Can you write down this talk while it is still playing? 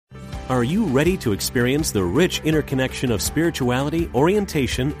Are you ready to experience the rich interconnection of spirituality,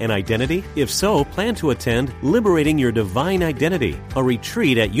 orientation, and identity? If so, plan to attend Liberating Your Divine Identity, a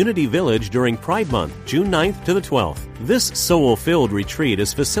retreat at Unity Village during Pride Month, June 9th to the 12th. This soul-filled retreat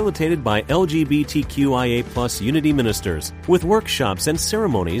is facilitated by LGBTQIA+ Unity ministers, with workshops and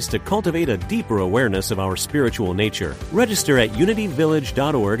ceremonies to cultivate a deeper awareness of our spiritual nature. Register at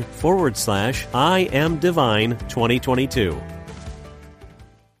unityvillage.org/I Am Divine 2022.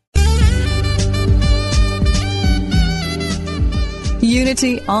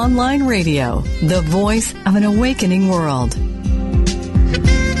 Unity Online Radio, the voice of an awakening world.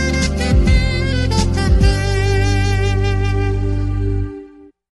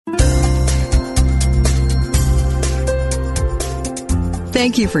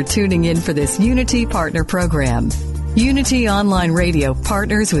 Thank you for tuning in for this Unity Partner Program. Unity Online Radio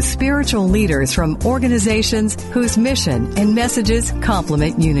partners with spiritual leaders from organizations whose mission and messages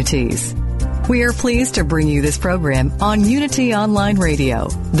complement Unity's. We are pleased to bring you this program on Unity Online Radio,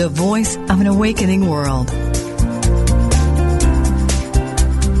 the voice of an awakening world.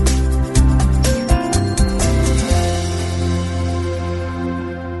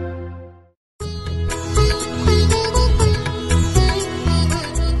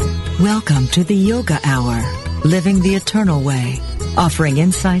 Welcome to the Yoga Hour, Living the Eternal Way, offering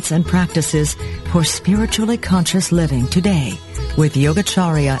insights and practices for spiritually conscious living today, with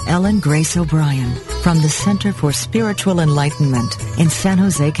Yogacharya Ellen Grace O'Brien from the Center for Spiritual Enlightenment in San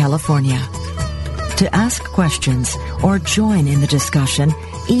Jose, California. To ask questions or join in the discussion,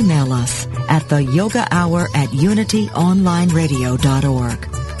 email us at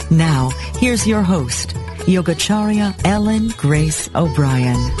theyogahour@unityonlineradio.org. Now, here's your host, Yogacharya Ellen Grace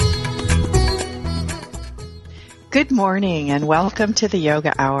O'Brien. Good morning and welcome to the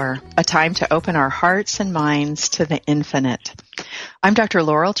Yoga Hour, a time to open our hearts and minds to the infinite. I'm Dr.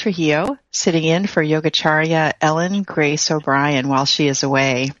 Laurel Trujillo, sitting in for Yogacharya Ellen Grace O'Brien while she is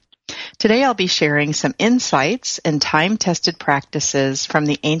away. Today I'll be sharing some insights and time-tested practices from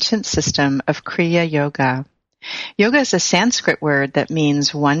the ancient system of Kriya Yoga. Yoga is a Sanskrit word that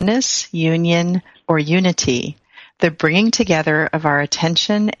means oneness, union, or unity, the bringing together of our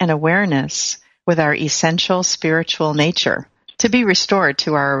attention and awareness with our essential spiritual nature to be restored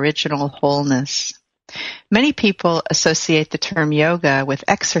to our original wholeness. Many people associate the term yoga with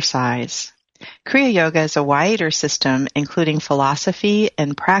exercise. Kriya Yoga is a wider system including philosophy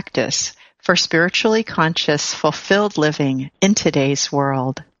and practice for spiritually conscious, fulfilled living in today's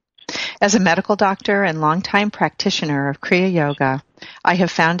world. As a medical doctor and longtime practitioner of Kriya Yoga, I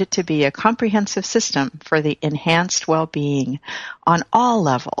have found it to be a comprehensive system for the enhanced well-being on all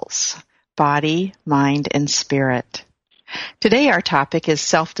levels: body, mind, and spirit. Today our topic is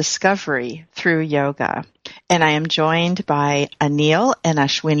self-discovery through yoga, and I am joined by Anil and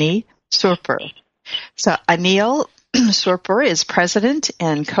Ashwini Surpur. So Anil Surpur is president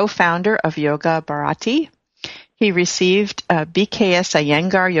and co-founder of Yoga Bharati. He received a BKS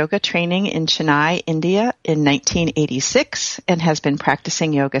Iyengar yoga training in Chennai, India in 1986 and has been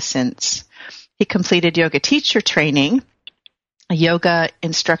practicing yoga since. He completed yoga teacher training, a yoga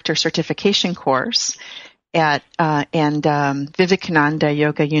instructor certification course at Vivekananda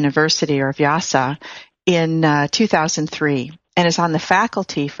Yoga University, or Vyasa, in 2003, and is on the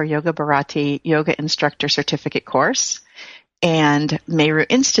faculty for Yoga Bharati Yoga Instructor Certificate course and Meru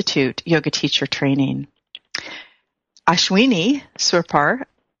Institute Yoga Teacher Training. Ashwini Surpur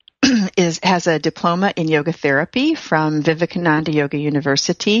has a diploma in yoga therapy from Vivekananda Yoga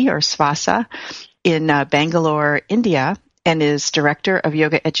University, or SVASA, in Bangalore, India, and is Director of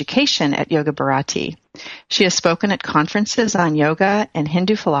Yoga Education at Yoga Bharati. She has spoken at conferences on yoga and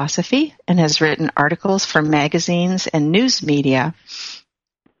Hindu philosophy and has written articles for magazines and news media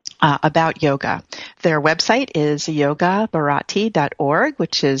about yoga. Their website is yogabharati.org,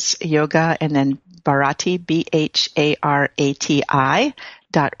 which is yoga and then Bharati,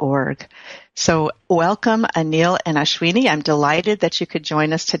 BHARATI.org. So welcome, Anil and Ashwini. I'm delighted that you could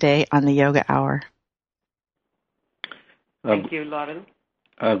join us today on the Yoga Hour. Thank you, Laurel.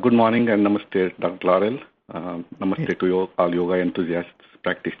 Good morning and namaste, Dr. Laurel. Namaste to you, all yoga enthusiasts,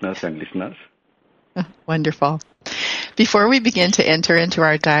 practitioners, and listeners. Wonderful. Before we begin to enter into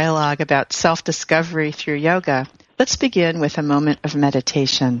our dialogue about self-discovery through yoga, let's begin with a moment of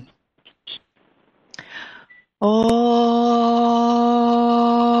meditation.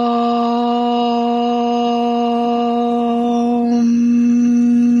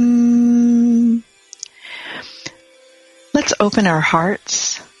 Let's open our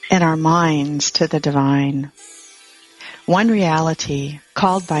hearts and our minds to the divine. One reality,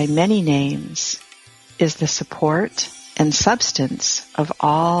 called by many names, is the support and substance of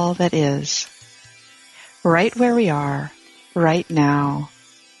all that is. Right where we are, right now,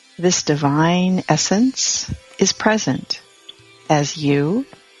 this divine essence is present as you,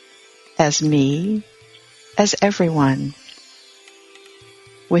 as me, as everyone,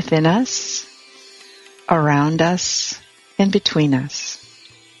 within us, around us, and between us.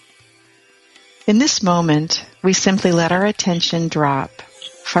 In this moment, we simply let our attention drop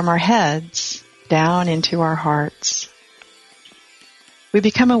from our heads down into our hearts. We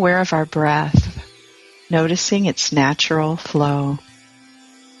become aware of our breath, noticing its natural flow.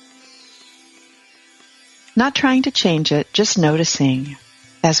 Not trying to change it, just noticing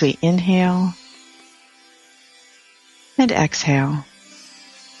as we inhale and exhale.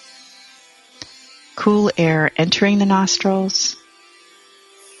 Cool air entering the nostrils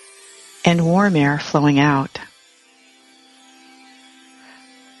and warm air flowing out.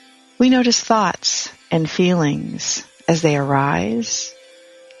 We notice thoughts and feelings as they arise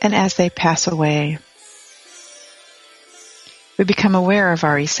and as they pass away. We become aware of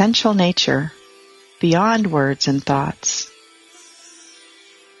our essential nature beyond words and thoughts,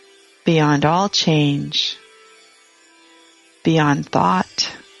 beyond all change, beyond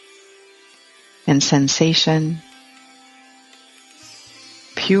thought and sensation,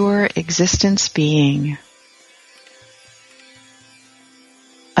 pure existence being,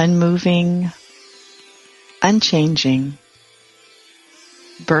 unmoving, unchanging,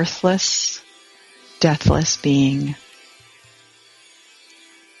 birthless, deathless being.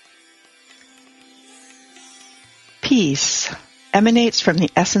 Peace emanates from the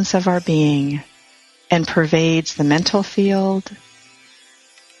essence of our being and pervades the mental field,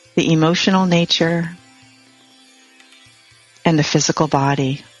 the emotional nature, and the physical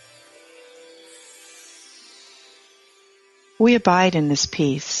body. We abide in this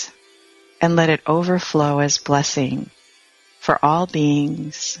peace and let it overflow as blessing for all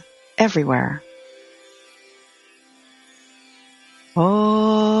beings everywhere.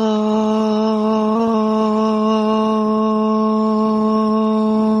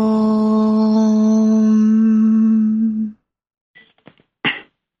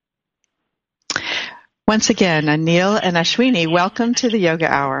 Once again, Anil and Ashwini, welcome to the Yoga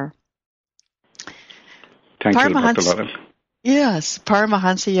Hour. Thank you, Dr. Laurel. Yes,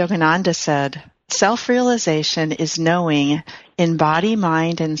 Paramahansa Yogananda said, self-realization is knowing in body,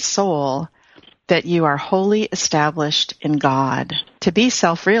 mind, and soul that you are wholly established in God. To be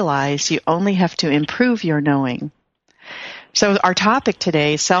self-realized, you only have to improve your knowing. So our topic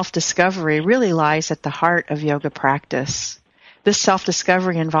today, self-discovery, really lies at the heart of yoga practice. This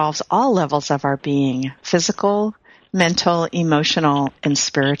self-discovery involves all levels of our being, physical, mental, emotional, and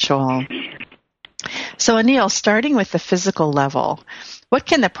spiritual. So Anil, starting with the physical level, what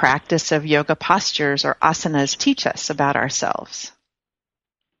can the practice of yoga postures or asanas teach us about ourselves?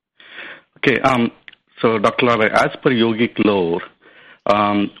 Okay, so Dr. Laurel, as per yogic lore,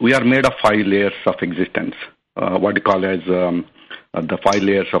 we are made of 5 layers of existence, what you call as the 5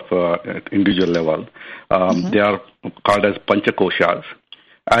 layers of individual level. They are called as panchakoshas,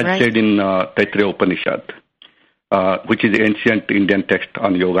 as said in Taittiriya Upanishad, which is the ancient Indian text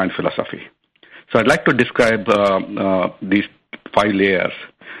on yoga and philosophy. So I'd like to describe these 5 layers.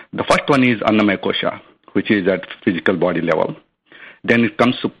 The first one is Annamaya Kosha, which is at physical body level. Then it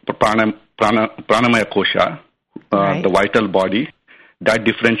comes to Pranamaya Kosha, the vital body, that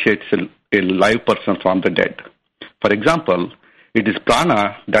differentiates a live person from the dead. For example, it is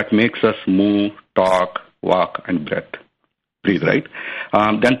prana that makes us move, talk, walk, and breathe, right?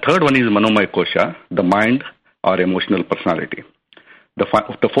 Then third one is Manomaya Kosha, the mind or emotional personality. The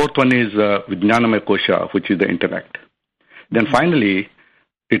fourth one is Vijnanamaya Kosha, which is the intellect. Then finally,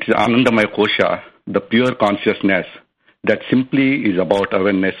 it is Anandamaya Kosha, the pure consciousness that simply is about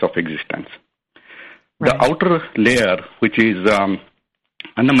awareness of existence. The outer layer, which is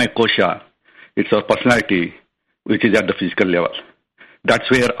Annamaya Kosha, it's our personality, which is at the physical level. That's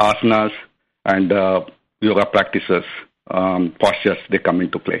where asanas and yoga practices, postures, they come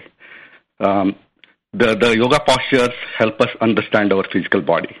into play. The yoga postures help us understand our physical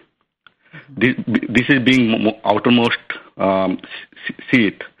body. This is being outermost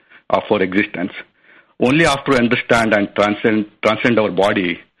seat of our existence. Only after we understand and transcend our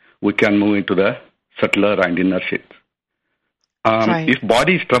body, we can move into the subtler and inner shit. If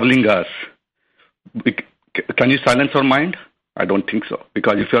body is troubling us, can you silence our mind? I don't think so.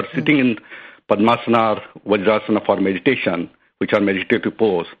 Because if you are sitting in Padmasana or Vajrasana for meditation, which are meditative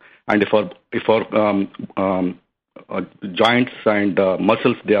pose, and if our joints and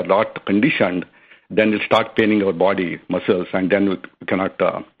muscles, they are not conditioned, then it'll start paining our body muscles, and then we cannot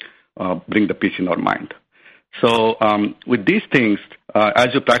bring the peace in our mind. So with these things, as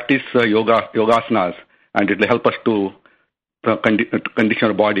you practice yogasanas, and it will help us to condition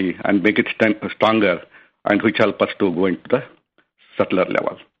our body and make it stronger, and which help us to go into the subtler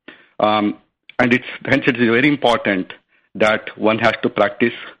level. And hence it is very important that one has to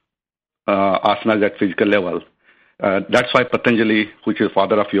practice asanas at physical level. That's why Patanjali, which is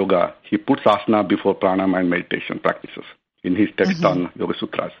father of yoga, he puts asana before pranayama and meditation practices in his text on Yoga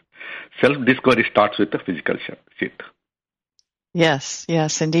Sutras. Self-discovery starts with the physical sheath. Yes,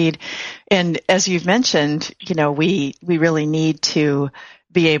 indeed. And as you've mentioned, we really need to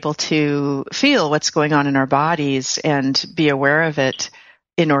be able to feel what's going on in our bodies and be aware of it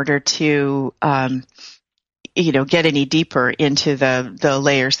in order to, get any deeper into the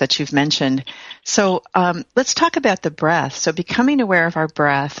layers that you've mentioned. So let's talk about the breath. So becoming aware of our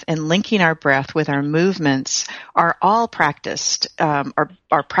breath and linking our breath with our movements are all practiced,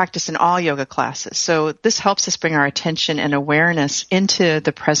 are practiced in all yoga classes. So this helps us bring our attention and awareness into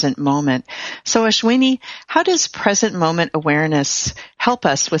the present moment. So Ashwini, how does present moment awareness help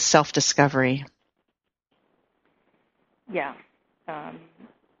us with self-discovery? Yeah.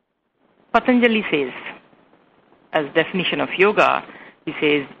 Patanjali says, as definition of yoga, he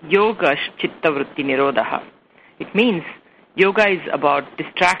says, yoga chitta vritti nirodha. It means yoga is about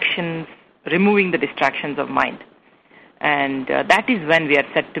distractions, removing the distractions of mind. And that is when we are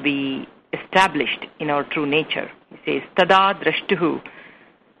said to be established in our true nature. He says, tada drashtuhu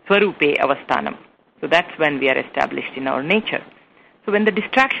swarupe avasthanam. So that's when we are established in our nature. So when the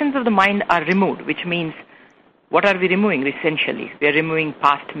distractions of the mind are removed, which means, what are we removing essentially? We are removing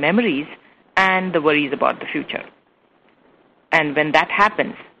past memories and the worries about the future. And when that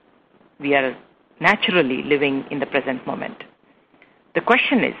happens, we are naturally living in the present moment. The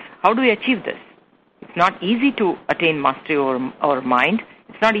question is, how do we achieve this? It's not easy to attain mastery over our mind.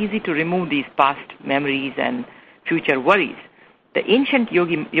 It's not easy to remove these past memories and future worries. The ancient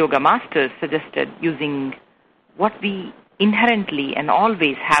yoga masters suggested using what we inherently and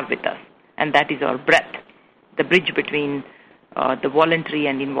always have with us, and that is our breath, the bridge between the voluntary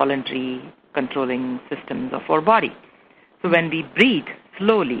and involuntary controlling systems of our body. So when we breathe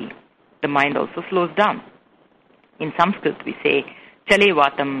slowly, the mind also slows down. In Sanskrit, we say, chale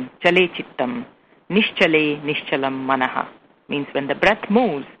vatam, chale chittam, nishchale nishchalam manaha. Means when the breath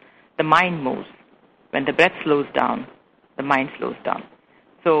moves, the mind moves. When the breath slows down, the mind slows down.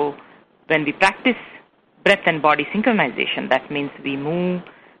 So when we practice breath and body synchronization, that means we move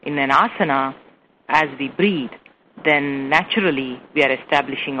in an asana as we breathe, then naturally we are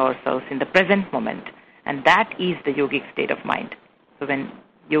establishing ourselves in the present moment. And that is the yogic state of mind. So when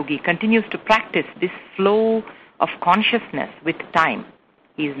yogi continues to practice this flow of consciousness with time,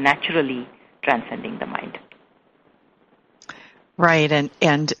 he is naturally transcending the mind. Right,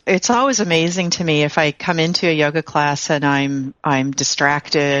 and it's always amazing to me if I come into a yoga class and I'm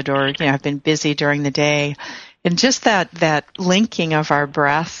distracted or I've been busy during the day, and just that linking of our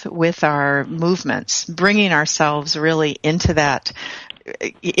breath with our movements, bringing ourselves really into that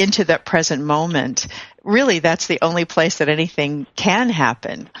present moment. Really, that's the only place that anything can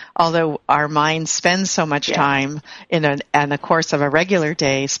happen. Although our mind spends so much time in the course of a regular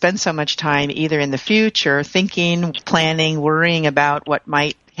day, spends so much time either in the future, thinking, planning, worrying about what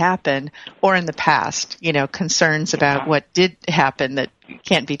might happen, or in the past, concerns about what did happen that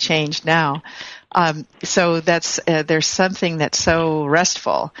can't be changed now. So there's something that's so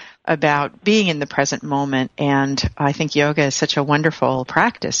restful about being in the present moment, and I think yoga is such a wonderful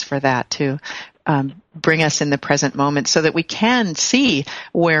practice for that, to bring us in the present moment so that we can see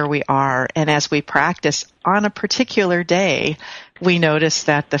where we are. And as we practice on a particular day, we notice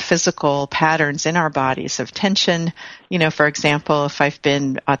that the physical patterns in our bodies of tension, for example, if I've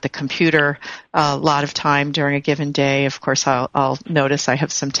been at the computer a lot of time during a given day, of course, I'll notice I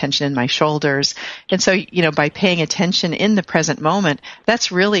have some tension in my shoulders. And so, by paying attention in the present moment,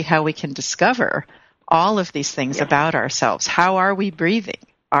 that's really how we can discover all of these things about ourselves. How are we breathing?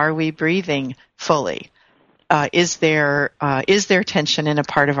 Are we breathing fully? Is there tension in a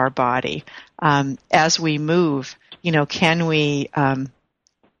part of our body? As we move, can we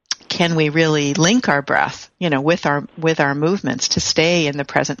really link our breath, with our movements to stay in the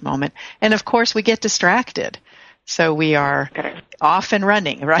present moment? And of course, we get distracted. So we are off and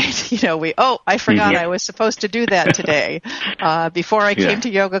running, right? I forgot I was supposed to do that today, before I came to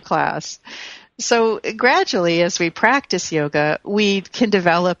yoga class. So gradually, as we practice yoga, we can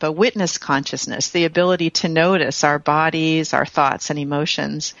develop a witness consciousness, the ability to notice our bodies, our thoughts, and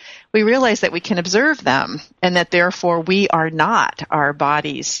emotions. We realize that we can observe them and that therefore we are not our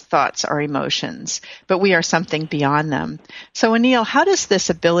bodies, thoughts, or emotions, but we are something beyond them. So Anil, how does this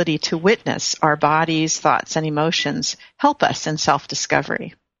ability to witness our bodies, thoughts, and emotions help us in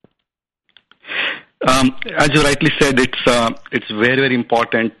self-discovery? As you rightly said, it's very, very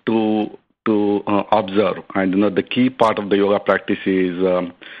important to observe, and the key part of the yoga practice is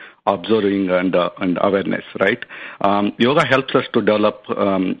observing and awareness. Right? Yoga helps us to develop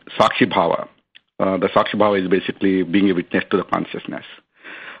Sakshi Bhava. The Sakshi Bhava is basically being a witness to the consciousness.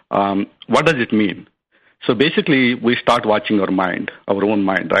 What does it mean? So basically, we start watching our own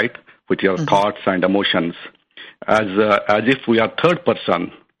mind, right, with your thoughts and emotions, as if we are third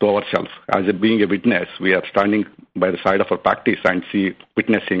person to ourselves. As being a witness, we are standing by the side of our practice and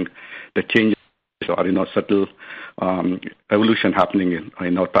witnessing the changes or subtle evolution happening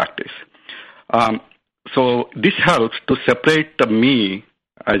in our practice. So this helps to separate me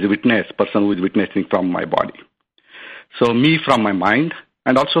as a witness, person who is witnessing, from my body. So me from my mind,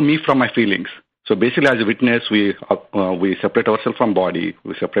 and also me from my feelings. So basically, as a witness, we separate ourselves from body,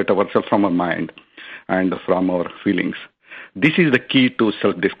 we separate ourselves from our mind, and from our feelings. This is the key to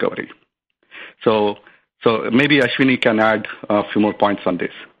self-discovery. So maybe Ashwini can add a few more points on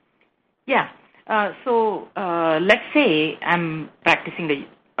this. Yeah. So let's say I'm practicing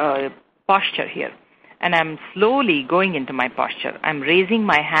the posture here, and I'm slowly going into my posture. I'm raising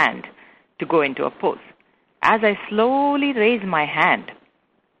my hand to go into a pose. As I slowly raise my hand,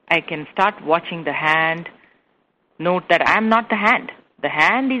 I can start watching the hand. Note that I am not the hand. The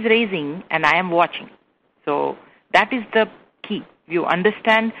hand is raising, and I am watching. So that is the key. You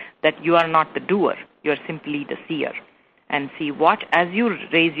understand that you are not the doer. You are simply the seer. And watch as you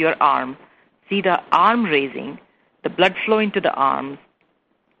raise your arm. See the arm raising, the blood flow into the arms,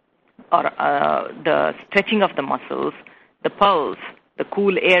 or the stretching of the muscles, the pulse, the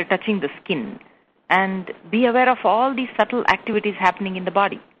cool air touching the skin. And be aware of all these subtle activities happening in the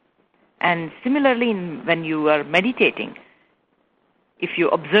body. And similarly, when you are meditating, if you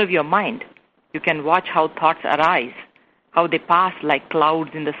observe your mind, you can watch how thoughts arise, how they pass like clouds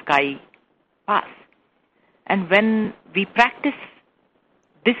in the sky pass. And when we practice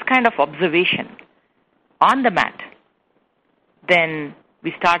this kind of observation on the mat, then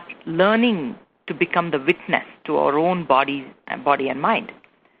we start learning to become the witness to our own body and mind.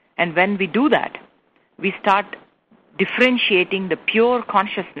 And when we do that, we start differentiating the pure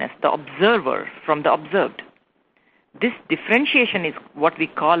consciousness, the observer, from the observed. This differentiation is what we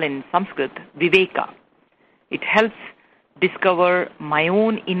call in Sanskrit viveka. It helps discover my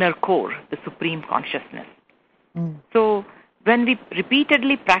own inner core, the supreme consciousness. So when we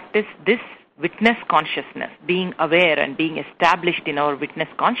repeatedly practice this witness consciousness, being aware and being established in our witness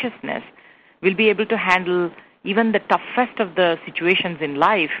consciousness, we'll be able to handle even the toughest of the situations in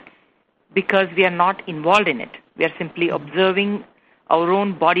life because we are not involved in it. We are simply observing our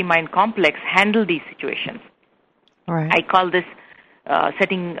own body-mind complex handle these situations. Right. I call this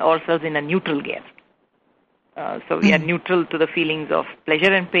setting ourselves in a neutral gear. So we are neutral to the feelings of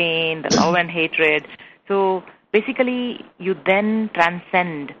pleasure and pain, the love and hatred. So basically, you then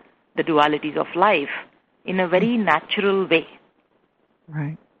transcend the dualities of life in a very natural way.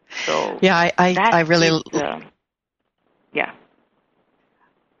 Right. So yeah, I really. Yeah.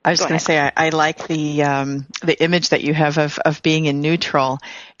 I was going to say I like the image that you have of being in neutral,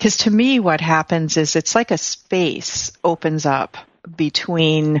 because to me what happens is it's like a space opens up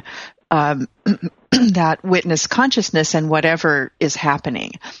between that witness consciousness and whatever is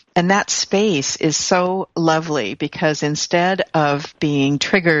happening. And that space is so lovely because instead of being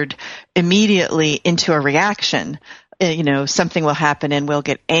triggered immediately into a reaction, something will happen and we'll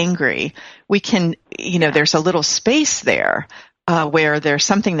get angry. We can, there's a little space there where there's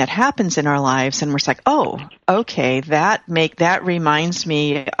something that happens in our lives and we're like, oh, okay, that reminds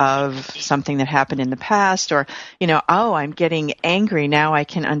me of something that happened in the past, or, oh, I'm getting angry. Now I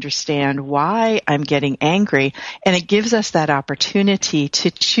can understand why I'm getting angry. And it gives us that opportunity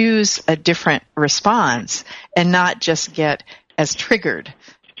to choose a different response and not just get as triggered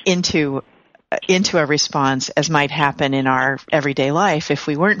into a response as might happen in our everyday life if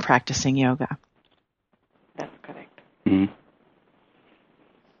we weren't practicing yoga. That's correct. Mm-hmm.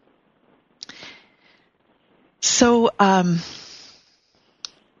 So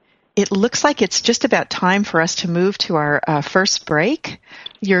it looks like it's just about time for us to move to our first break.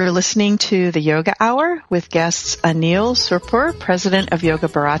 You're listening to the Yoga Hour with guests Anil Surpur, President of Yoga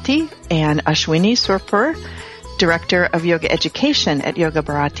Bharati, and Ashwini Surpur, Director of Yoga Education at Yoga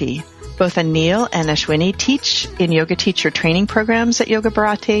Bharati. Both Anil and Ashwini teach in yoga teacher training programs at Yoga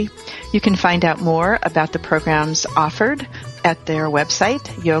Bharati. You can find out more about the programs offered at their website,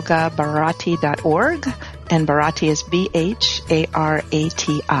 yogabharati.org, and Bharati is Bharati,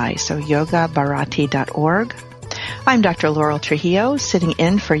 so yogabharati.org. I'm Dr. Laurel Trujillo, sitting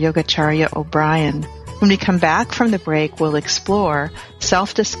in for Yogacharya O'Brien. When we come back from the break, we'll explore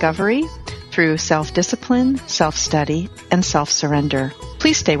self-discovery through self-discipline, self-study, and self-surrender.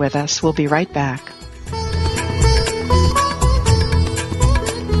 Please stay with us. We'll be right back.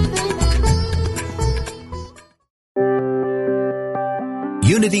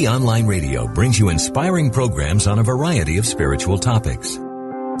 Unity Online Radio brings you inspiring programs on a variety of spiritual topics.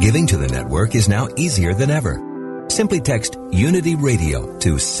 Giving to the network is now easier than ever. Simply text Unity Radio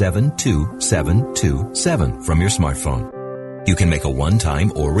to 72727 from your smartphone. You can make a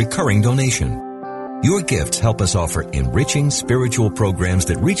one-time or recurring donation. Your gifts help us offer enriching spiritual programs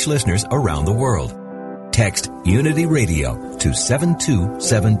that reach listeners around the world. Text Unity Radio to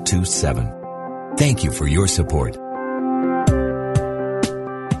 72727. Thank you for your support.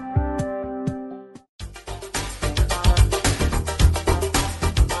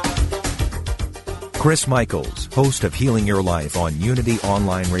 Chris Michaels, host of Healing Your Life on Unity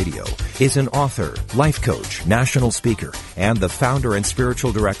Online Radio, is an author, life coach, national speaker, and the founder and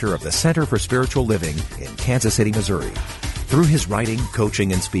spiritual director of the Center for Spiritual Living in Kansas City, Missouri. Through his writing,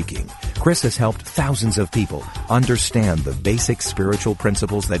 coaching, and speaking, Chris has helped thousands of people understand the basic spiritual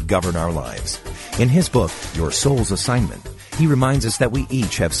principles that govern our lives. In his book, Your Soul's Assignment, he reminds us that we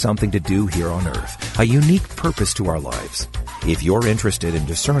each have something to do here on earth, a unique purpose to our lives. If you're interested in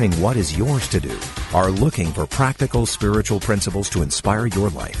discerning what is yours to do, are looking for practical spiritual principles to inspire your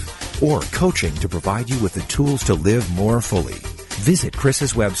life, or coaching to provide you with the tools to live more fully, visit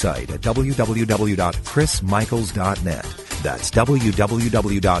Chris's website at www.chrismichaels.net. That's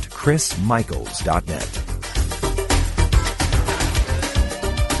www.chrismichaels.net.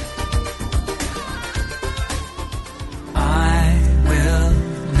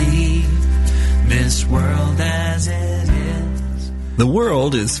 This world as it is. The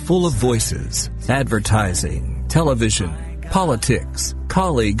world is full of voices, advertising, television, politics,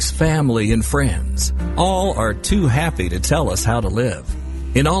 colleagues, family, and friends. All are too happy to tell us how to live.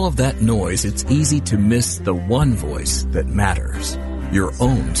 In all of that noise, it's easy to miss the one voice that matters, your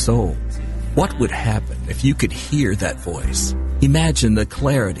own soul. What would happen if you could hear that voice? Imagine the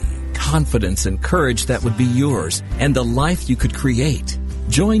clarity, confidence, and courage that would be yours, and the life you could create.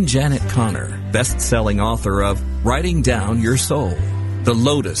 Join Janet Connor, best-selling author of Writing Down Your Soul, The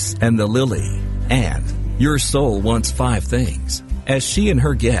Lotus and the Lily, and Your Soul Wants 5 Things, as she and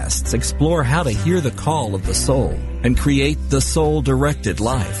her guests explore how to hear the call of the soul and create the soul-directed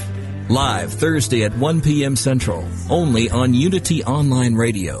life. Live Thursday at 1 p.m. Central, only on Unity Online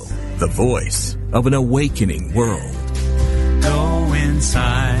Radio, the voice of an awakening world. Go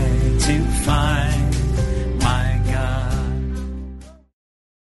inside to find my God.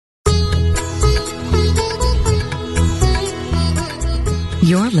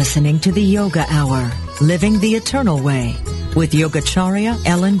 You're listening to the Yoga Hour, Living the Eternal Way, with Yogacharya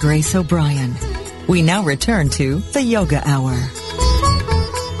Ellen Grace O'Brien. We now return to the Yoga Hour.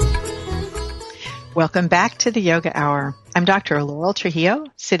 Welcome back to the Yoga Hour. I'm Dr. Laurel Trujillo,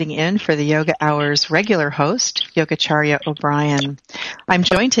 sitting in for the Yoga Hour's regular host, Yogacharya O'Brien. I'm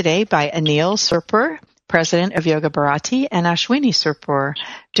joined today by Anil Surpur, President of Yoga Bharati, and Ashwini Surpur,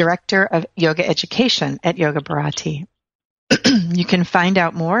 Director of Yoga Education at Yoga Bharati. You can find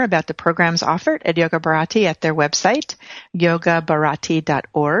out more about the programs offered at Yoga Bharati at their website,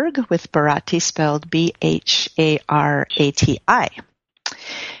 yogabharati.org, with Bharati spelled Bharati.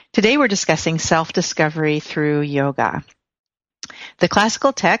 Today we're discussing self-discovery through yoga. The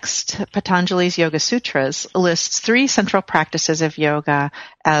classical text, Patanjali's Yoga Sutras, lists 3 central practices of yoga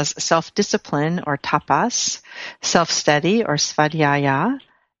as self-discipline, or tapas, self-study, or svadhyaya,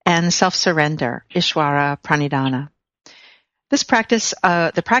 and self-surrender, ishvara pranidhana. This practice,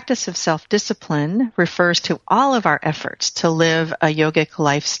 the practice of self-discipline, refers to all of our efforts to live a yogic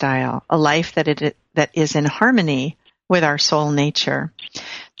lifestyle, a life that is in harmony with our soul nature.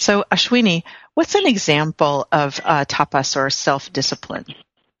 So, Ashwini, what's an example of tapas or self-discipline?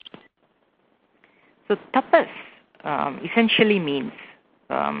 So, tapas essentially means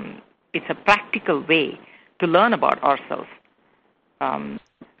it's a practical way to learn about ourselves.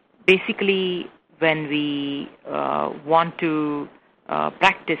 Basically, when we want to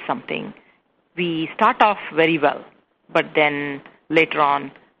practice something, we start off very well, but then later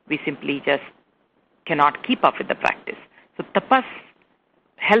on we simply just cannot keep up with the practice. So tapas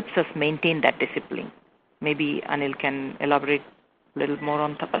helps us maintain that discipline. Maybe Anil can elaborate a little more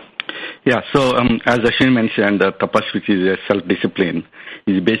on tapas. Yeah, so as Ashwini mentioned, tapas, which is a self-discipline,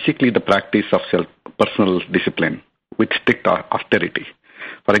 is basically the practice of personal discipline with strict austerity.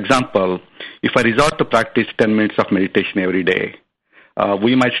 For example, if I resort to practice 10 minutes of meditation every day,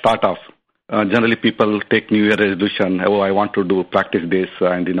 we might start off. Generally, people take New Year resolution. Oh, I want to practice this,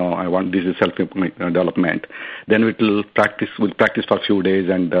 and I want this is self-development. Then we'll practice for a few days,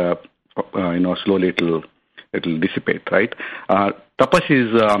 and slowly it'll dissipate, right? Tapas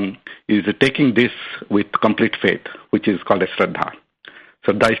is taking this with complete faith, which is called a Shraddha.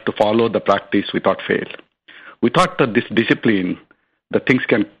 Shraddha is to follow the practice without fail. Without this discipline, the things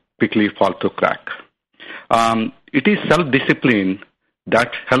can quickly fall through crack. It is self-discipline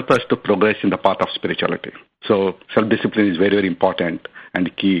that helps us to progress in the path of spirituality. So self-discipline is very, very important and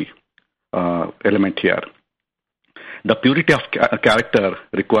key element here. The purity of character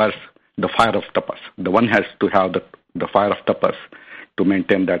requires the fire of tapas. The one has to have the fire of tapas to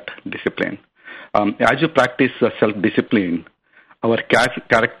maintain that discipline. As you practice self-discipline, our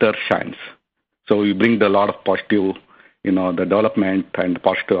character shines. So we bring a lot of positive, the development and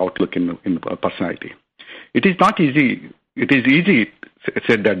positive outlook in personality. It is not easy. It is easy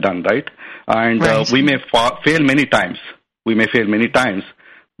said that done, right? And we may fail many times.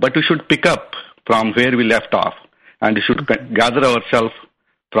 But we should pick up from where we left off, and we should gather ourselves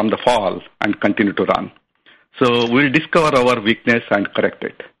from the fall and continue to run. So we'll discover our weakness and correct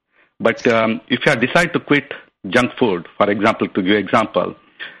it. But if you decide to quit junk food, for example, to give example,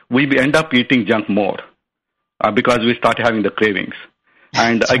 we end up eating junk more because we start having the cravings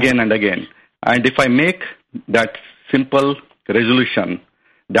and again and again. And if I make that simple resolution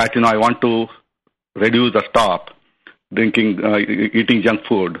that, I want to reduce or stop eating junk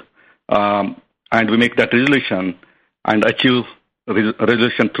food, and we make that resolution and achieve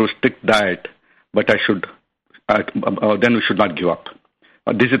resolution through strict diet, but then we should not give up.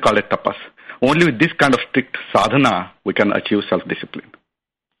 This is called a tapas. Only with this kind of strict sadhana, we can achieve self-discipline.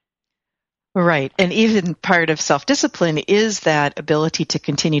 Right. And even part of self-discipline is that ability to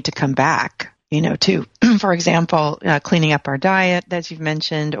continue to come back, to, for example, cleaning up our diet, as you've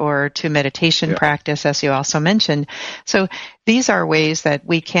mentioned, or to meditation practice, as you also mentioned. So these are ways that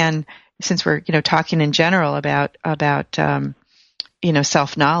we can, since we're, talking in general about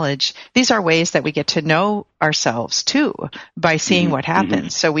self-knowledge, these are ways that we get to know ourselves too by seeing what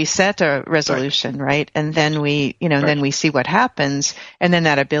happens. Mm-hmm. So we set a resolution, right? And then we, then we see what happens, and then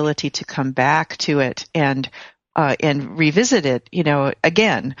that ability to come back to it and revisit it,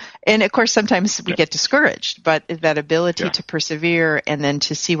 again. And of course, sometimes we get discouraged, but that ability to persevere and then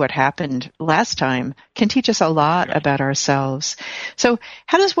to see what happened last time can teach us a lot about ourselves. So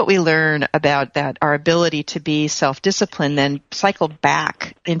how does what we learn about that, our ability to be self-disciplined, then cycle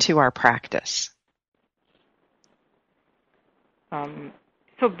back into our practice?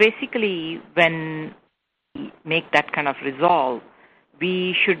 So basically, when we make that kind of resolve,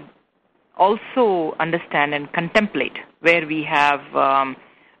 we should also understand and contemplate where we have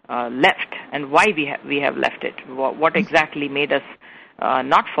left and why we have left it. What exactly made us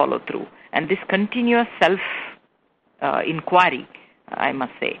not follow through? And this continuous self-inquiry, I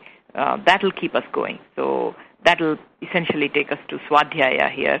must say, that will keep us going. So that will essentially take us to Swadhyaya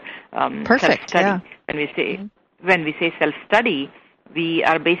here. Perfect. Self-study. Yeah. When we say self-study, we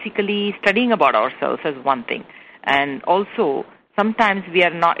are basically studying about ourselves as one thing, and also sometimes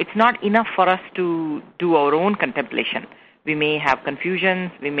it's not enough for us to do our own contemplation. We may have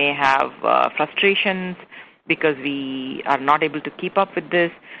confusions, we may have frustrations because we are not able to keep up with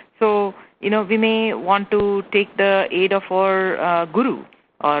this. So, we may want to take the aid of our guru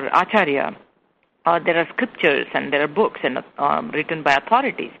or acharya. There are scriptures and there are books and written by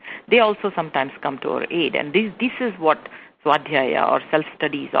authorities. They also sometimes come to our aid. And this is what Swadhyaya or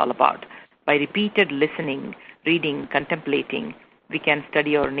self-study is all about. By repeated listening, reading, contemplating, we can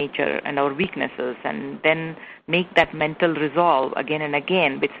study our nature and our weaknesses and then make that mental resolve again and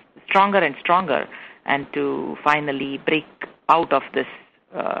again with stronger and stronger, and to finally break out of this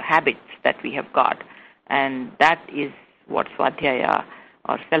habits that we have got. And that is what Swadhyaya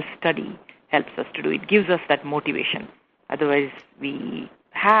or self-study helps us to do. It gives us that motivation. Otherwise, we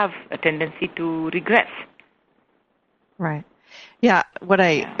have a tendency to regress. Right. Yeah, what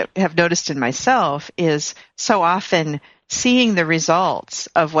I have noticed in myself is so often seeing the results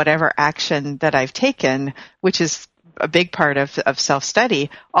of whatever action that I've taken, which is a big part of self-study,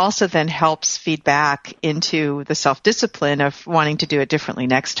 also then helps feed back into the self-discipline of wanting to do it differently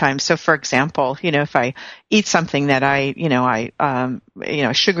next time. So, for example, if I eat something that a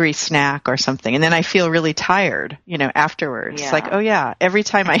sugary snack or something, and then I feel really tired, afterwards. Yeah. It's like, oh yeah, every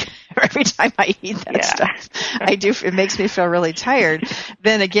time I every time I eat that stuff. It makes me feel really tired.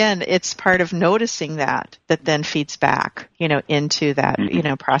 Then again, it's part of noticing that then feeds back, into that,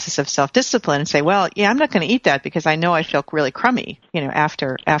 process of self-discipline and say, well, I'm not going to eat that because I know I feel really crummy,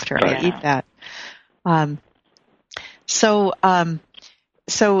 after I eat that. So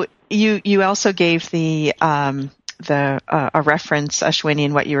you also gave a reference, Ashwini,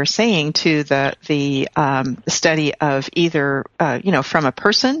 in what you were saying to the study of either from a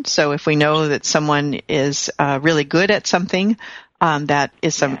person. So if we know that someone is really good at something, that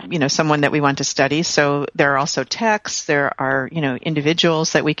is someone that we want to study. So there are also texts. There are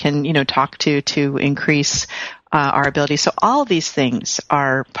individuals that we can talk to increase our ability. So all these things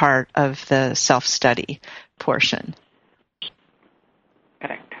are part of the self-study portion.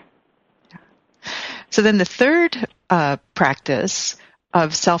 Correct. So then the third practice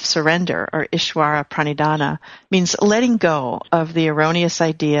of self-surrender, or Ishvara Pranidhana, means letting go of the erroneous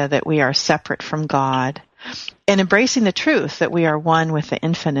idea that we are separate from God and embracing the truth that we are one with the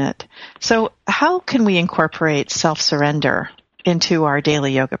infinite. So how can we incorporate self-surrender into our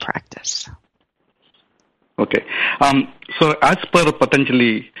daily yoga practice? Okay. So as per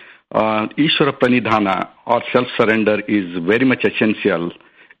Patanjali, Ishvara Pranidhana, or self-surrender, is very much essential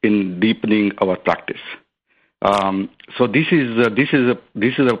in deepening our practice. So this is a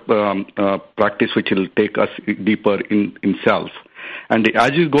practice which will take us deeper in self. And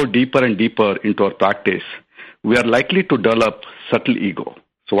as you go deeper and deeper into our practice, we are likely to develop subtle ego.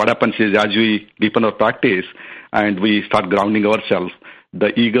 So what happens is, as we deepen our practice and we start grounding ourselves,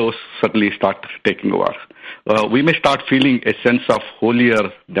 the egos subtly start taking over. We may start feeling a sense of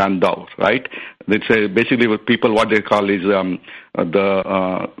holier than thou, right? It's basically what people, what they call is the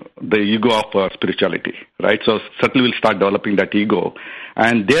ego of spirituality, right? So subtly we'll start developing that ego,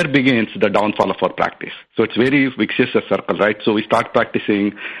 and there begins the downfall of our practice. So it's very vicious circle, right? So we start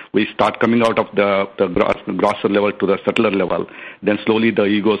practicing, we start coming out of the grosser level to the subtler level, then slowly the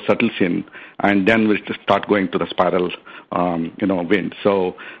ego settles in, and then we start going to the spiral, wind.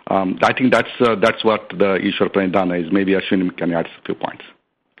 So I think that's what the Ishvara Pranidhana is. Maybe Ashwini can add a few points.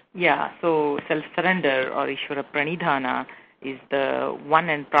 Yeah, so self-surrender or Ishvara Pranidhana is the one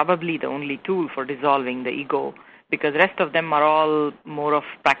and probably the only tool for dissolving the ego, because rest of them are all more of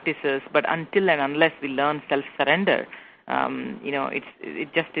practices, but until and unless we learn self-surrender,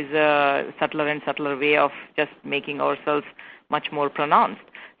 it just is a subtler and subtler way of just making ourselves much more pronounced.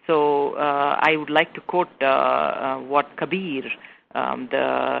 So I would like to quote what Kabir,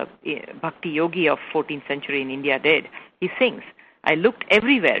 the bhakti yogi of 14th century in India, did. He sings, "I looked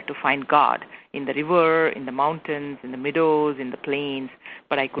everywhere to find God, in the river, in the mountains, in the meadows, in the plains,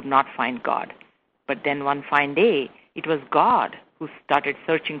 but I could not find God. But then one fine day, it was God who started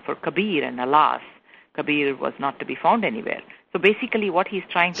searching for Kabir, and alas, Kabir was not to be found anywhere." So basically what he's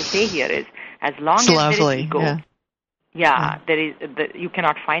trying to say here is, as long as there is ego, there is you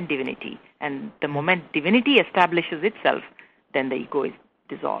cannot find divinity. And the moment divinity establishes itself, then the ego is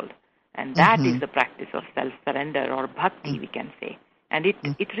dissolved. And that is the practice of self-surrender, or bhakti, we can say. And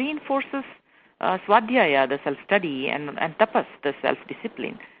it reinforces swadhyaya, the self-study, and tapas, the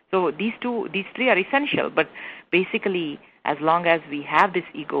self-discipline. So these three are essential. But basically, as long as we have this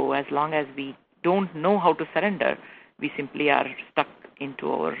ego, as long as we don't know how to surrender, we simply are stuck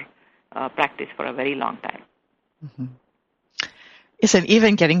into our practice for a very long time. Mm-hmm. Yes, and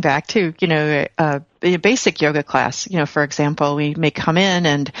even getting back to, a basic yoga class, for example, we may come in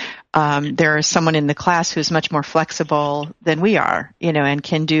and there is someone in the class who's much more flexible than we are, and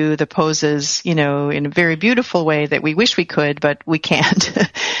can do the poses, in a very beautiful way that we wish we could, but we can't.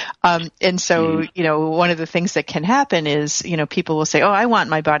 And so, one of the things that can happen is, people will say, "Oh, I want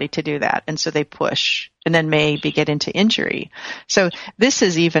my body to do that." And so they push and then maybe get into injury. So this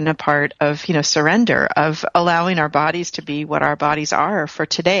is even a part of, surrender, of allowing our bodies to be what our bodies are for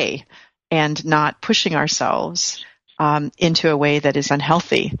today, and not pushing ourselves into a way that is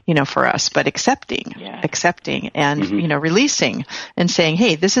unhealthy, for us, but accepting and, releasing and saying,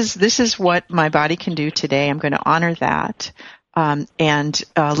 "Hey, this is what my body can do today. I'm going to honor that." And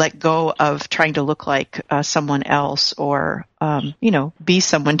let go of trying to look like someone else, or, be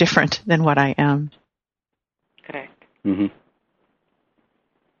someone different than what I am. Correct. Mm-hmm.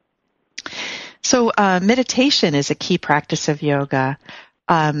 So meditation is a key practice of yoga,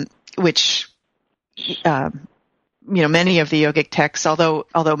 which, many of the yogic texts,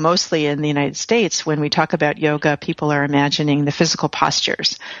 although mostly in the United States, when we talk about yoga, people are imagining the physical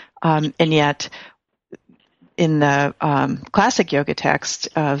postures. And yet, in the classic yoga text,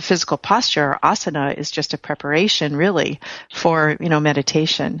 physical posture, asana, is just a preparation, really, for,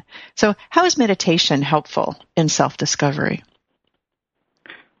 meditation. So how is meditation helpful in self-discovery?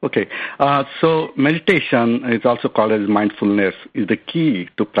 Okay. So meditation is also called as mindfulness, is the key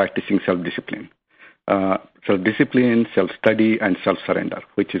to practicing self-discipline. Self-discipline, self-study, and self-surrender,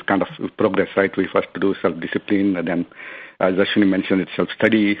 which is kind of progress, right? We first do self-discipline, and then, as Ashwini mentioned, it's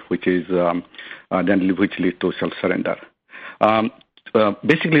self-study, which is which leads to self-surrender.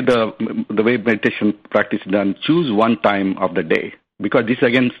 Basically, the way meditation practice is done, choose one time of the day, because this is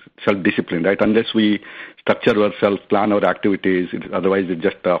again self-discipline, right? Unless we structure ourselves, plan our activities, otherwise it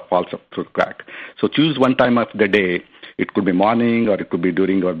just falls up through the crack. So choose one time of the day. It could be morning, or it could be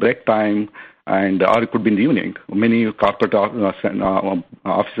during our break time, or it could be in the evening. Many corporate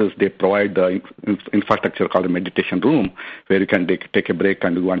offices, they provide the infrastructure called a meditation room, where you can take a break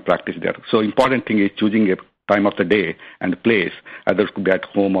and go and practice there. So important thing is choosing a time of the day and place, either it could be at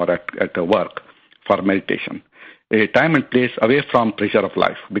home or at work for meditation. A time and place away from pressure of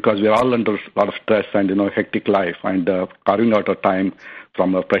life, because we are all under a lot of stress and hectic life, and carving out a time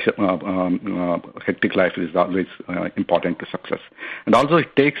from a pressure hectic life is always important to success. And also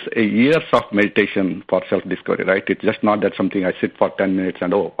it takes a years of meditation for self-discovery, right? It's just not that something I sit for 10 minutes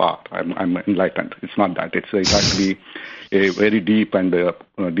and I'm enlightened. It's not that. It has to be a very deep and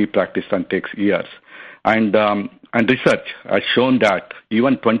deep practice, and takes years. And research has shown that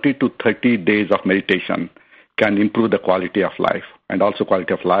even 20 to 30 days of meditation can improve the quality of life, and also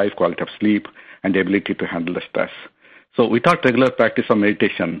quality of life, quality of sleep, and the ability to handle the stress. So without regular practice of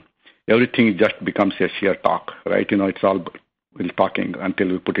meditation, everything just becomes a sheer talk, right? It's all talking until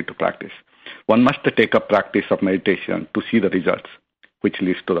we put it to practice. One must take up practice of meditation to see the results, which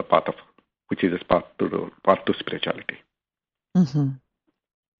leads to the path to spirituality. Mm-hmm.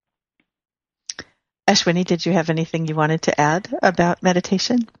 Ashwini, did you have anything you wanted to add about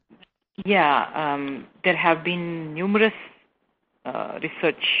meditation? Yeah, there have been numerous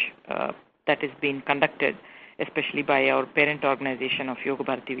research that has been conducted, especially by our parent organization of Yoga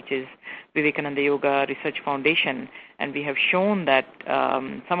Bharati, which is Vivekananda Yoga Research Foundation, and we have shown that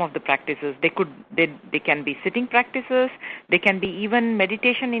some of the practices, they can be sitting practices, they can be even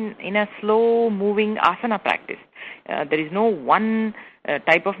meditation in a slow-moving asana practice. There is no one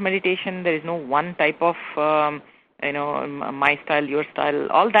type of meditation, there is no one type of my style, your style,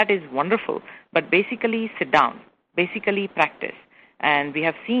 all that is wonderful. But basically sit down, basically practice. And we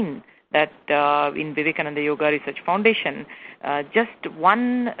have seen that in Vivekananda Yoga Research Foundation, just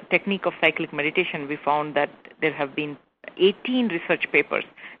one technique of cyclic meditation, we found that there have been 18 research papers,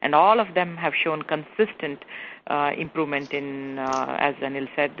 and all of them have shown consistent improvement in, as Anil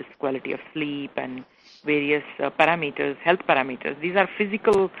said, this quality of sleep and various parameters, health parameters. These are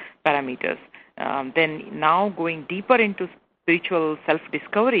physical parameters. Then now going deeper into spiritual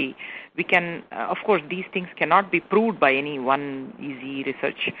self-discovery, we can, of course, these things cannot be proved by any one easy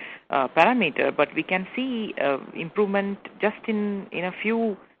research parameter, but we can see improvement just in a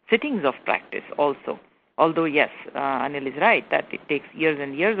few sittings of practice also. Although, yes, Anil is right that it takes years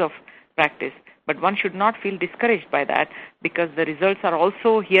and years of practice, but one should not feel discouraged by that, because the results are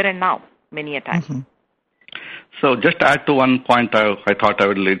also here and now many a time. Mm-hmm. So just to add to one point, I thought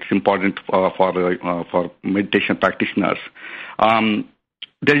it's important for meditation practitioners.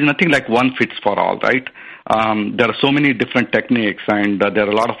 There is nothing like one fits for all, right? There are so many different techniques, and there are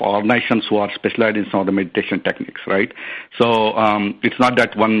a lot of organizations who are specialized in some of the meditation techniques, right? So it's not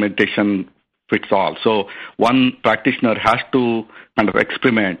that one meditation fits all. So one practitioner has to kind of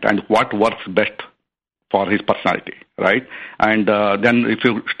experiment and what works best for his personality, right? And then if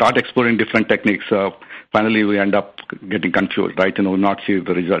you start exploring different techniques, finally we end up getting confused, right? Not see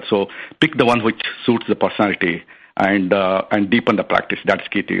the results. So pick the one which suits the personality and deepen the practice. That's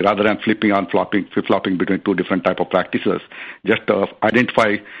key thing. Rather than flip-flopping between two different type of practices, just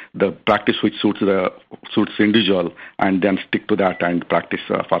identify the practice which suits the individual, and then stick to that and practice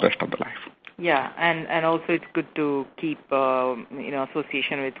for the rest of the life. Yeah, and also it's good to keep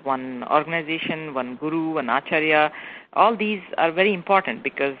association with one organization, one guru, one acharya. All these are very important,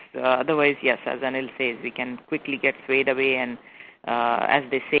 because otherwise, yes, as Anil says, we can quickly get swayed away. And as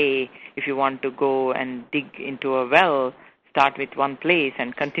they say, if you want to go and dig into a well, start with one place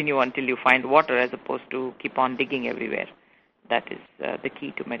and continue until you find water, as opposed to keep on digging everywhere. That is the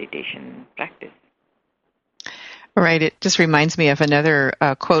key to meditation practice. All right. It just reminds me of another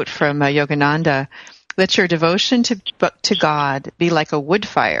quote from Yogananda: "Let your devotion to God be like a wood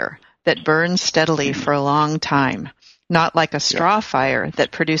fire that burns steadily for a long time, not like a straw fire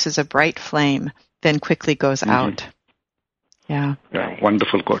that produces a bright flame, then quickly goes out." Yeah.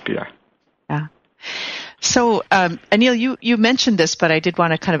 Wonderful quote. Yeah. So, Anil, you mentioned this, but I did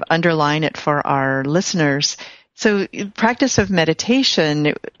want to kind of underline it for our listeners. So practice of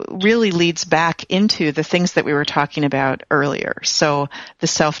meditation really leads back into the things that we were talking about earlier. So the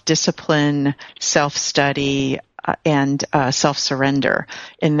self-discipline, self-study, and self-surrender,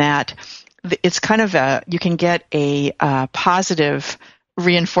 in that it's kind of you can get a positive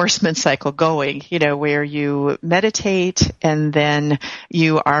reinforcement cycle going, where you meditate and then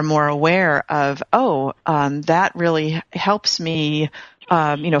you are more aware of, that really helps me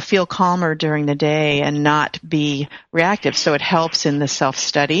feel calmer during the day and not be reactive. So it helps in the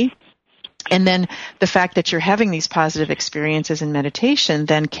self-study. And then the fact that you're having these positive experiences in meditation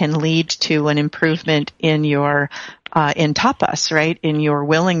then can lead to an improvement in your in tapas, right? In your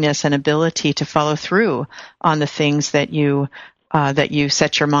willingness and ability to follow through on the things that you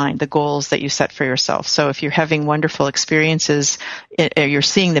set your mind, the goals that you set for yourself. So if you're having wonderful experiences, you're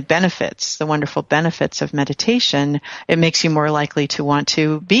seeing the wonderful benefits of meditation, it makes you more likely to want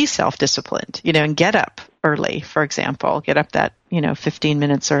to be self-disciplined, and get up early, for example, get up that, 15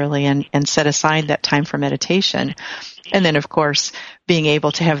 minutes early and set aside that time for meditation. And then, of course, being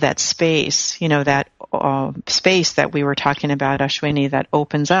able to have that space, that space that we were talking about, Ashwini, that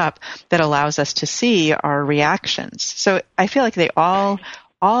opens up, that allows us to see our reactions. So I feel like all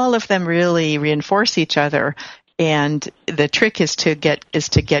of them really reinforce each other, and the trick is to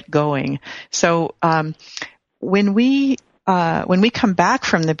get going. So when we come back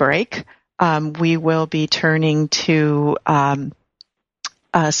from the break, we will be turning to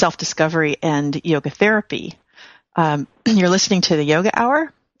self-discovery and yoga therapy. You're listening to the Yoga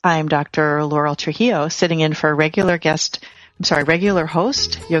Hour. I'm Dr. Laurel Trujillo, sitting in for regular host,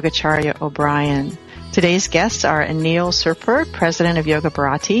 Yogacharya O'Brien. Today's guests are Anil Surpur, President of Yoga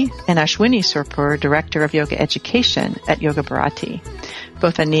Bharati, and Ashwini Surpur, Director of Yoga Education at Yoga Bharati.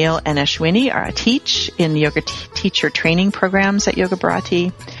 Both Anil and Ashwini teach in yoga teacher training programs at Yoga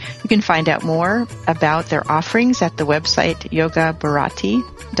Bharati. You can find out more about their offerings at the website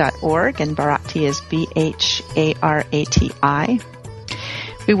yogabharati.org, and Bharati is Bharati.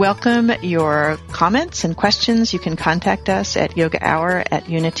 We welcome your comments and questions. You can contact us at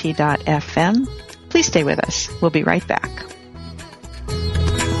yogahour@unity.fm. Please stay with us. We'll be right back.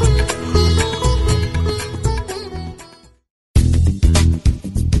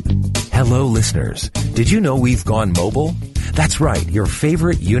 Hello, listeners. Did you know we've gone mobile? That's right. Your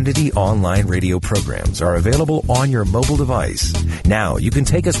favorite Unity online radio programs are available on your mobile device. Now you can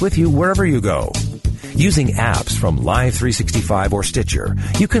take us with you wherever you go. Using apps from Live 365 or Stitcher,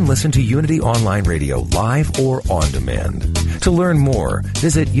 you can listen to Unity Online Radio live or on demand. To learn more,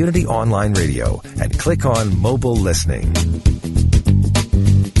 visit Unity Online Radio and click on Mobile Listening.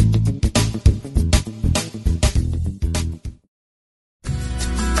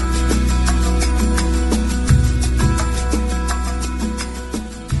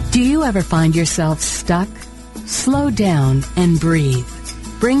 Do you ever find yourself stuck? Slow down and breathe.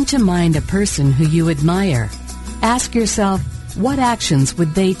 Bring to mind a person who you admire. Ask yourself, what actions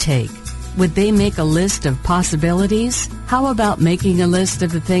would they take? Would they make a list of possibilities? How about making a list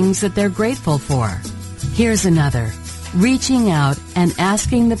of the things that they're grateful for? Here's another. Reaching out and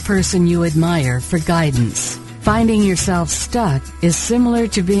asking the person you admire for guidance. Finding yourself stuck is similar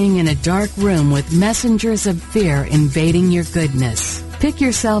to being in a dark room with messengers of fear invading your goodness. Pick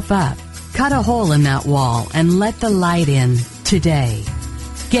yourself up, cut a hole in that wall, and let the light in today.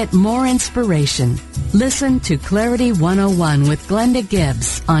 Get more inspiration. Listen to Clarity 101 with Glenda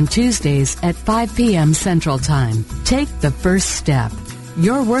Gibbs on Tuesdays at 5 p.m. Central Time. Take the first step.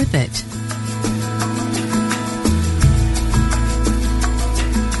 You're worth it.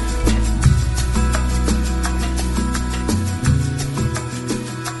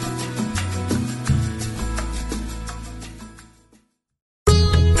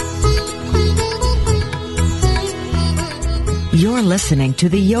 You're listening to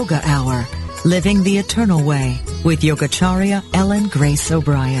the Yoga Hour, Living the Eternal Way, with Yogacharya Ellen Grace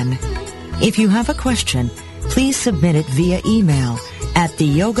O'Brien. If you have a question, please submit it via email at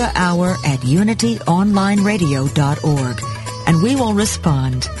theyogahour@unityonlineradio.org, and we will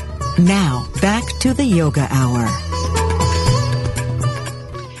respond. Now, back to the Yoga Hour.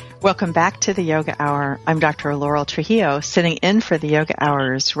 Welcome back to the Yoga Hour. I'm Dr. Laurel Trujillo, sitting in for the Yoga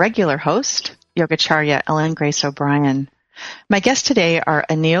Hour's regular host, Yogacharya Ellen Grace O'Brien. My guests today are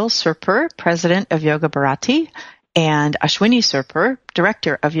Anil Surpur, President of Yoga Bharati, and Ashwini Surpur,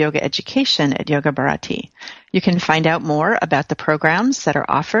 Director of Yoga Education at Yoga Bharati. You can find out more about the programs that are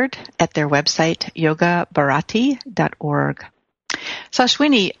offered at their website, yogabharati.org. So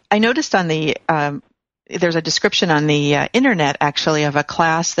Ashwini, I noticed on the there's a description on the internet, actually, of a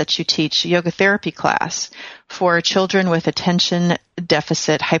class that you teach, yoga therapy class, for children with attention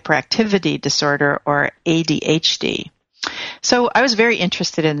deficit hyperactivity disorder, or ADHD. So I was very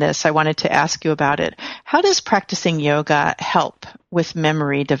interested in this. I wanted to ask you about it. How does practicing yoga help with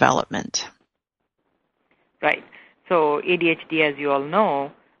memory development? Right. So ADHD, as you all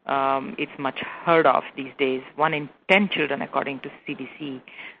know, it's much heard of these days. 1 in 10 children, according to CDC,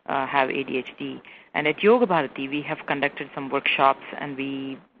 have ADHD. And at Yoga Bharati, we have conducted some workshops, and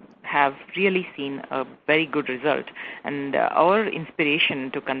we have really seen a very good result. And our inspiration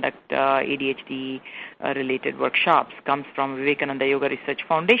to conduct ADHD-related workshops comes from Vivekananda Yoga Research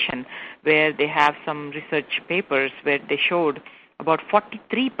Foundation, where they have some research papers where they showed about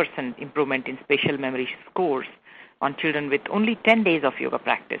 43% improvement in spatial memory scores on children with only 10 days of yoga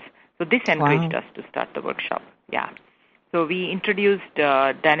practice. So this encouraged us to start the workshop. Yeah. So we introduced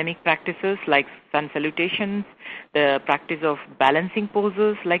dynamic practices like sun salutations, the practice of balancing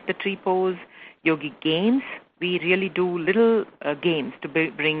poses like the tree pose, yogic games. We really do little games to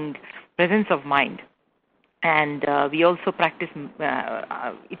bring presence of mind. And we also practice,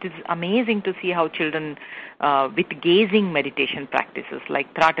 it is amazing to see how children with gazing meditation practices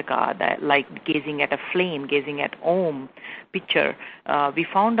like Trataka, like gazing at a flame, gazing at Om picture, we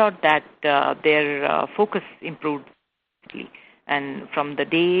found out that their focus improved. And from the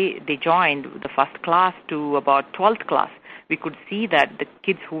day they joined the first class to about 12th class, we could see that the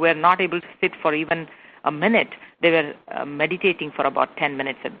kids who were not able to sit for even a minute, they were meditating for about 10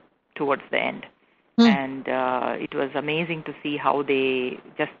 minutes towards the end. And it was amazing to see how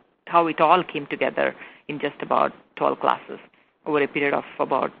it all came together in just about 12 classes over a period of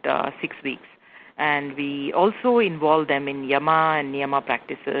about 6 weeks. And we also involve them in yama and niyama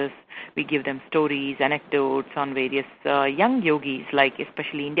practices. We give them stories, anecdotes on various young yogis, like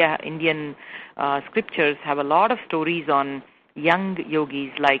especially Indian scriptures have a lot of stories on young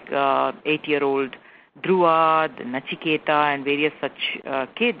yogis, like 8-year-old Dhruva, Nachiketa, and various such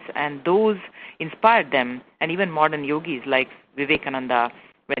kids. And those inspired them. And even modern yogis like Vivekananda,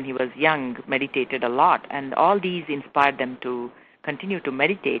 when he was young, meditated a lot. And all these inspired them to continue to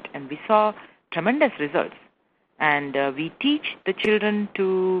meditate. And we saw tremendous results. And we teach the children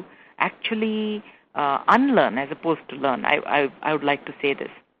to actually unlearn as opposed to learn. I would like to say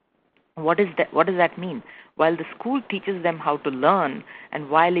this. What does that mean? While the school teaches them how to learn, and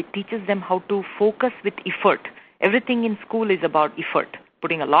while it teaches them how to focus with effort, everything in school is about effort,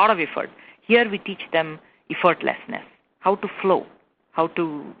 putting a lot of effort. Here we teach them effortlessness, how to flow, how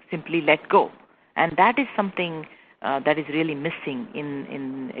to simply let go. And that is something that is really missing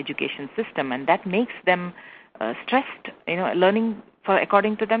in education system, and that makes them stressed. Learning,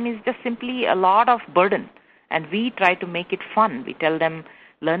 according to them, is just simply a lot of burden. And we try to make it fun. We tell them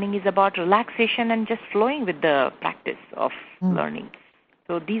learning is about relaxation and just flowing with the practice of learning.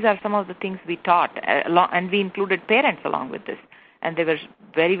 So these are some of the things we taught, and we included parents along with this. And they were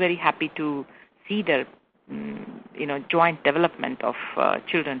very, very happy to see their, joint development of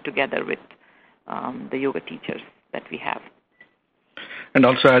children together with the yoga teachers that we have. And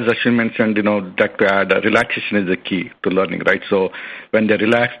also, as Ashwini mentioned, that to add, relaxation is the key to learning, right? So when they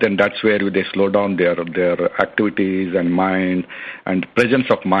relax, then that's where they slow down their activities and mind, and presence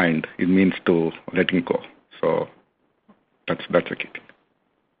of mind, it means to letting go. So that's the key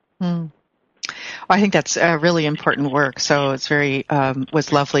thing. I think that's really important work. So it's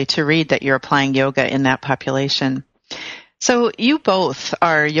was lovely to read that you're applying yoga in that population. So you both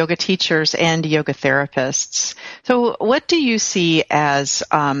are yoga teachers and yoga therapists. So what do you see as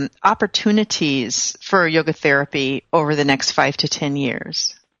opportunities for yoga therapy over the next 5 to 10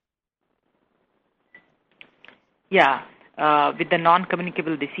 years? Yeah, with the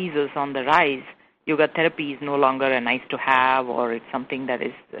non-communicable diseases on the rise, yoga therapy is no longer a nice to have, or it's something that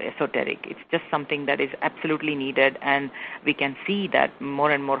is esoteric. It's just something that is absolutely needed, and we can see that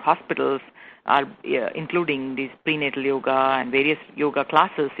more and more hospitals are including these prenatal yoga and various yoga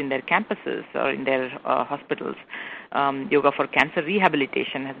classes in their campuses or in their hospitals. Yoga for cancer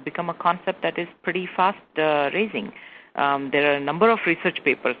rehabilitation has become a concept that is pretty fast raising. There are a number of research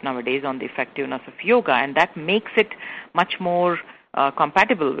papers nowadays on the effectiveness of yoga, and that makes it much more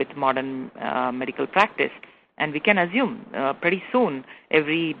compatible with modern medical practice. And we can assume pretty soon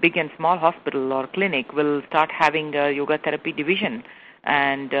every big and small hospital or clinic will start having a yoga therapy division.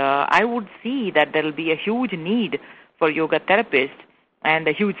 And I would see that there will be a huge need for yoga therapists and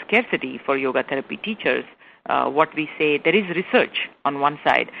a huge scarcity for yoga therapy teachers. What we say, there is research on one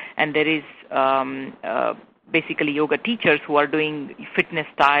side, and there is basically yoga teachers who are doing fitness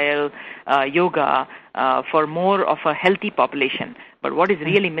style yoga for more of a healthy population. But what is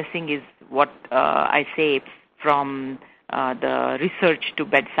really missing is what I say from the research to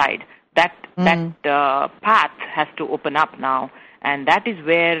bedside. That path has to open up now, and that is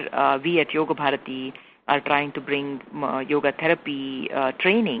where we at Yoga Bharati are trying to bring yoga therapy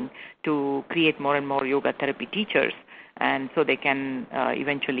training to create more and more yoga therapy teachers, and so they can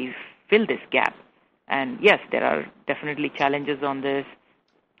eventually fill this gap. And yes, there are definitely challenges on this.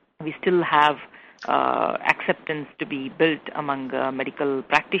 We still have acceptance to be built among medical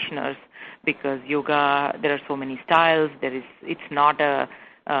practitioners, because yoga, there are so many styles. It's not as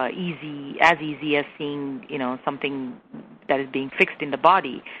easy as seeing something that is being fixed in the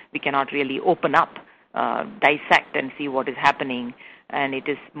body. We cannot really open up, dissect and see what is happening. And it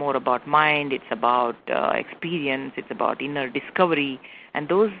is more about mind, it's about experience, it's about inner discovery, and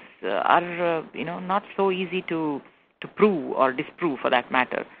those are not so easy to prove or disprove, for that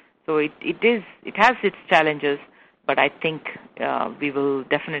matter. So it has its challenges, but I think we will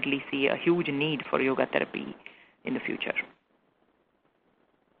definitely see a huge need for yoga therapy in the future.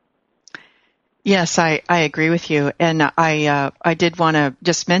 Yes, I agree with you. And I did want to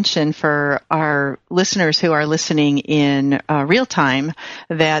just mention for our listeners who are listening in real time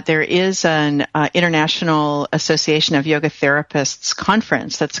that there is an International Association of Yoga Therapists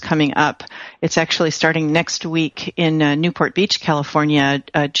conference that's coming up. It's actually starting next week in Newport Beach, California,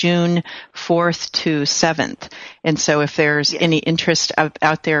 June 4th to 7th. And so if there's any interest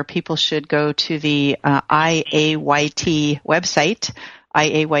out there, people should go to the IAYT website,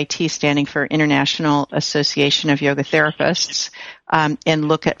 IAYT standing for International Association of Yoga Therapists, and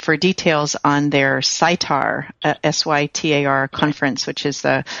look for details on their SYTAR, SYTAR conference, which is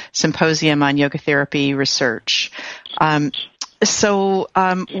the Symposium on Yoga Therapy Research. So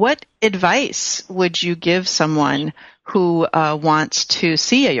what advice would you give someone who wants to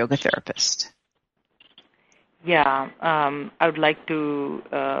see a yoga therapist? Yeah, I would like to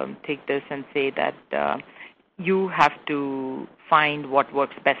take this and say that you have to find what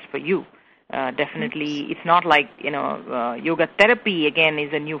works best for you. Definitely, it's not like, yoga therapy, again,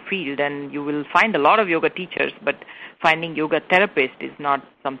 is a new field, and you will find a lot of yoga teachers, but finding yoga therapist is not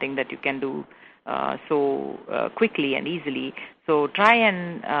something that you can do so quickly and easily. So try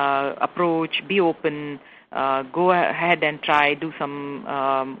and approach, be open, go ahead and try, do some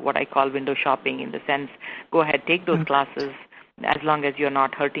what I call window shopping, in the sense, go ahead, take those classes, as long as you're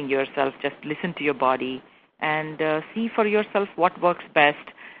not hurting yourself. Just listen to your body and see for yourself what works best,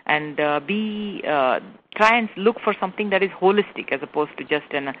 and try and look for something that is holistic, as opposed to just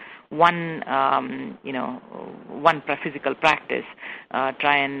one physical practice.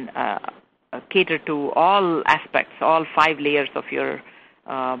 Try and cater to all aspects, all 5 layers of your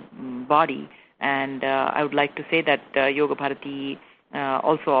body. And I would like to say that Yoga Bharati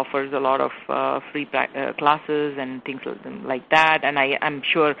also offers a lot of free classes and things like that. And I'm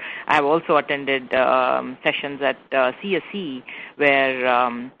sure I have also attended sessions at CSE where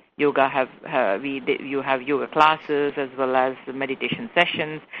you have yoga classes as well as meditation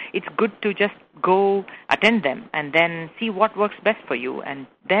sessions. It's good to just go attend them and then see what works best for you, and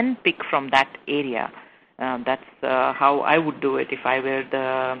then pick from that area. That's how I would do it if I were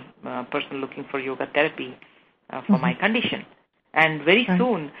the person looking for yoga therapy for my condition. And very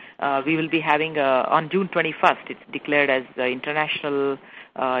soon, we will be having, on June 21st, it's declared as International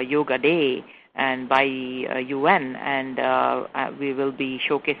Yoga Day and by UN, and we will be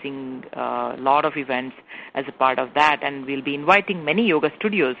showcasing a lot of events as a part of that, and we'll be inviting many yoga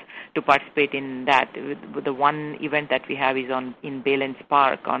studios to participate in that. With the one event that we have is in Baylands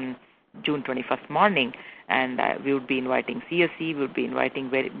Park on June 21st morning, and we would be inviting CSE, we would be inviting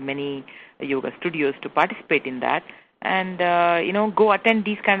very many yoga studios to participate in that. And, go attend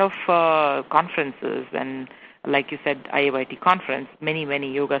these kind of conferences. And like you said, IAYT conference,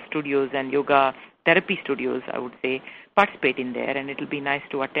 many yoga studios and yoga therapy studios, I would say, participate in there. And it'll be nice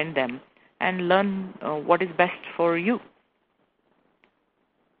to attend them and learn what is best for you.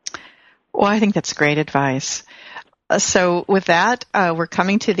 Well, I think that's great advice. So with that, we're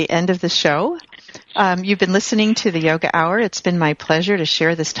coming to the end of the show. You've been listening to the Yoga Hour. It's been my pleasure to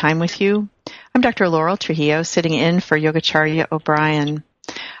share this time with you. I'm Dr. Laurel Trujillo, sitting in for Yogacharya O'Brien.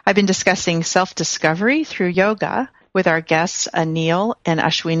 I've been discussing self-discovery through yoga with our guests Anil and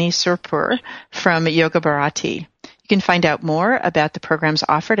Ashwini Surpur from Yoga Bharati. You can find out more about the programs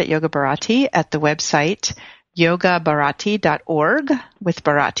offered at Yoga Bharati at the website yogabharati.org, with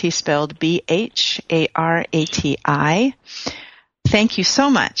Bharati spelled Bharati. Thank you so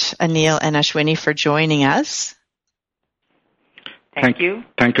much, Anil and Ashwini, for joining us. Thank you.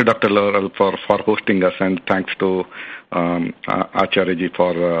 Thank you, Dr. Laurel, for hosting us, and thanks to Acharyaji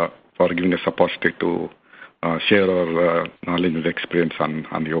for giving us a opportunity to share our knowledge and experience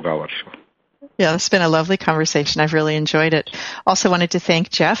on Yoga Hour show. Yeah, it's been a lovely conversation. I've really enjoyed it. Also wanted to thank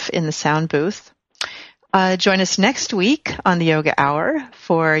Jeff in the sound booth. Join us next week on the Yoga Hour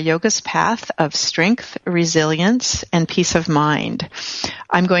for Yoga's Path of Strength, Resilience, and Peace of Mind.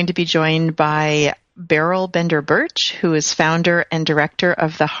 I'm going to be joined by Beryl Bender-Birch, who is founder and director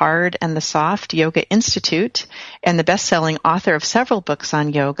of the Hard and the Soft Yoga Institute and the best-selling author of several books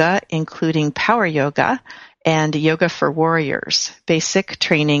on yoga, including Power Yoga and Yoga for Warriors, Basic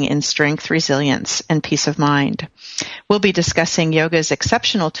Training in Strength, Resilience, and Peace of Mind. We'll be discussing yoga's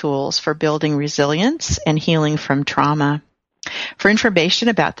exceptional tools for building resilience and healing from trauma. For information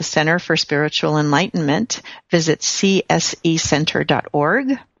about the Center for Spiritual Enlightenment, visit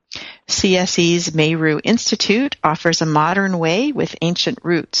csecenter.org. CSE's Meru Institute offers a modern way with ancient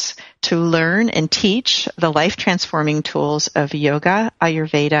roots to learn and teach the life-transforming tools of yoga,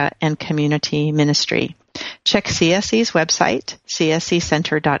 Ayurveda, and community ministry. Check CSE's website,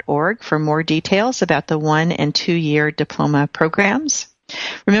 csecenter.org, for more details about the 1- and 2-year diploma programs.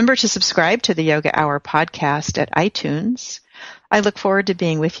 Remember to subscribe to the Yoga Hour podcast at iTunes. I look forward to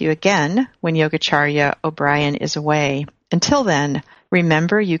being with you again when Yogacharya O'Brien is away. Until then,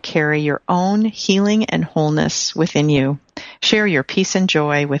 remember you carry your own healing and wholeness within you. Share your peace and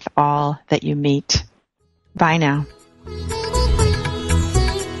joy with all that you meet. Bye now.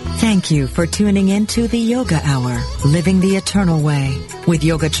 Thank you for tuning in to the Yoga Hour, Living the Eternal Way, with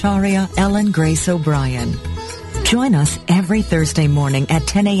Yogacharya Ellen Grace O'Brien. Join us every Thursday morning at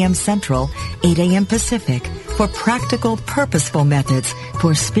 10 a.m. Central, 8 a.m. Pacific, for practical, purposeful methods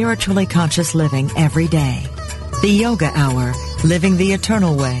for spiritually conscious living every day. The Yoga Hour, Living the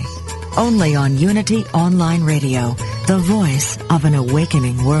Eternal Way, only on Unity Online Radio, the voice of an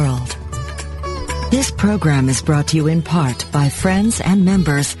awakening world. This program is brought to you in part by friends and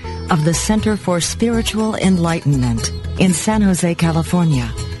members of the Center for Spiritual Enlightenment in San Jose, California,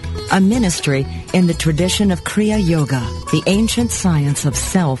 a ministry in the tradition of Kriya Yoga, the ancient science of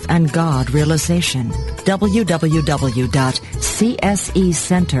self and God realization.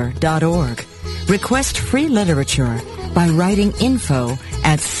 www.csecenter.org. Request free literature by writing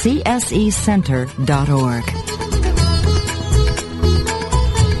info@csecenter.org.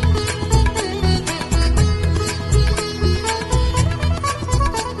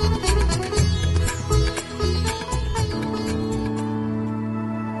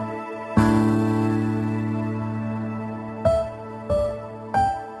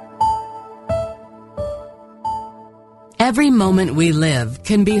 Every moment we live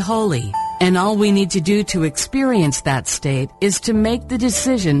can be holy, and all we need to do to experience that state is to make the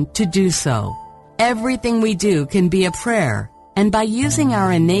decision to do so. Everything we do can be a prayer, and by using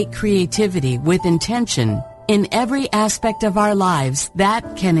our innate creativity with intention in every aspect of our lives,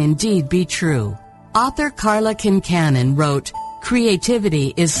 that can indeed be true. Author Carla Kincannon wrote,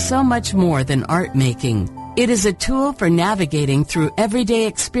 "Creativity is so much more than art making. It is a tool for navigating through everyday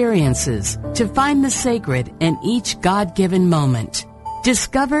experiences to find the sacred in each God-given moment."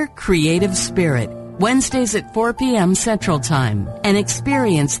 Discover Creative Spirit, Wednesdays at 4 p.m. Central Time, and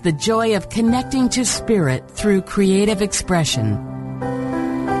experience the joy of connecting to Spirit through creative expression.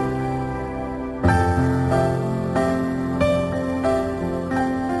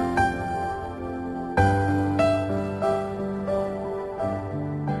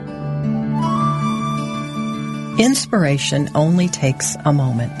 Inspiration only takes a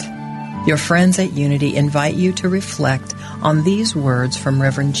moment. Your friends at Unity invite you to reflect on these words from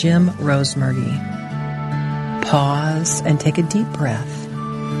Reverend Jim Rosemurgy. Pause and take a deep breath.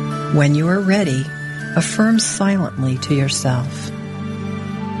 When you are ready, affirm silently to yourself,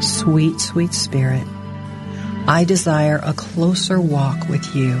 "Sweet, sweet Spirit, I desire a closer walk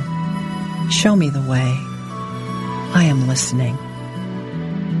with you. Show me the way. I am listening."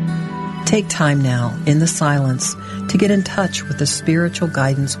 Take time now in the silence to get in touch with the spiritual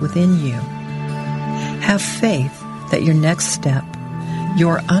guidance within you. Have faith that your next step,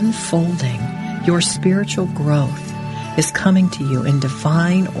 your unfolding, your spiritual growth is coming to you in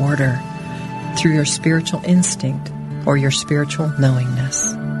divine order through your spiritual instinct or your spiritual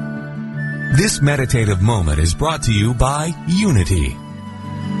knowingness. This meditative moment is brought to you by Unity.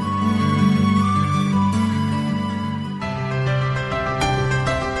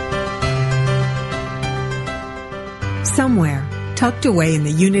 Somewhere, tucked away in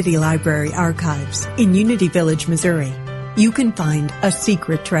the Unity Library archives in Unity Village, Missouri, you can find a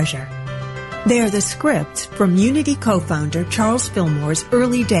secret treasure. They are the scripts from Unity co-founder Charles Fillmore's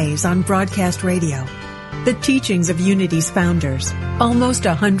early days on broadcast radio. the teachings of Unity's founders, almost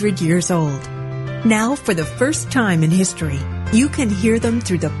 100 years old. Now, for the first time in history, you can hear them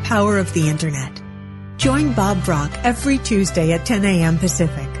through the power of the Internet. Join Bob Brock every Tuesday at 10 a.m.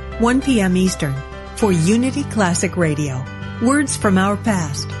 Pacific, 1 p.m. Eastern, for Unity Classic Radio, Words from Our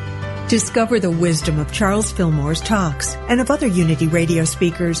Past. Discover the wisdom of Charles Fillmore's talks and of other Unity Radio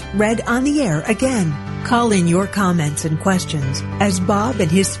speakers read on the air again. Call in your comments and questions as Bob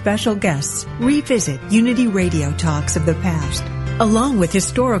and his special guests revisit Unity Radio talks of the past, along with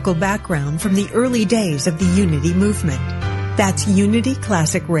historical background from the early days of the Unity movement. That's Unity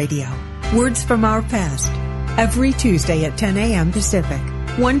Classic Radio, Words from Our Past, every Tuesday at 10 a.m. Pacific,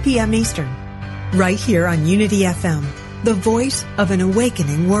 1 p.m. Eastern, right here on Unity FM, the voice of an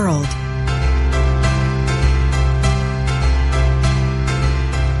awakening world.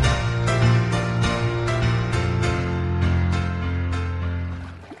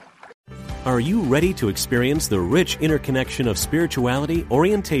 Are you ready to experience the rich interconnection of spirituality,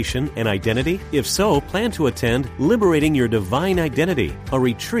 orientation, and identity? If so, plan to attend Liberating Your Divine Identity, a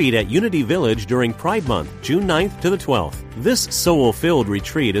retreat at Unity Village during Pride Month, June 9th to the 12th. This soul-filled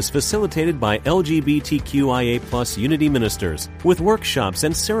retreat is facilitated by LGBTQIA+ Unity ministers, with workshops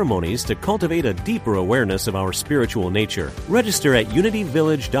and ceremonies to cultivate a deeper awareness of our spiritual nature. Register at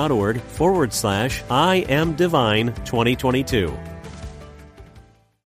unityvillage.org/I Am Divine 2022.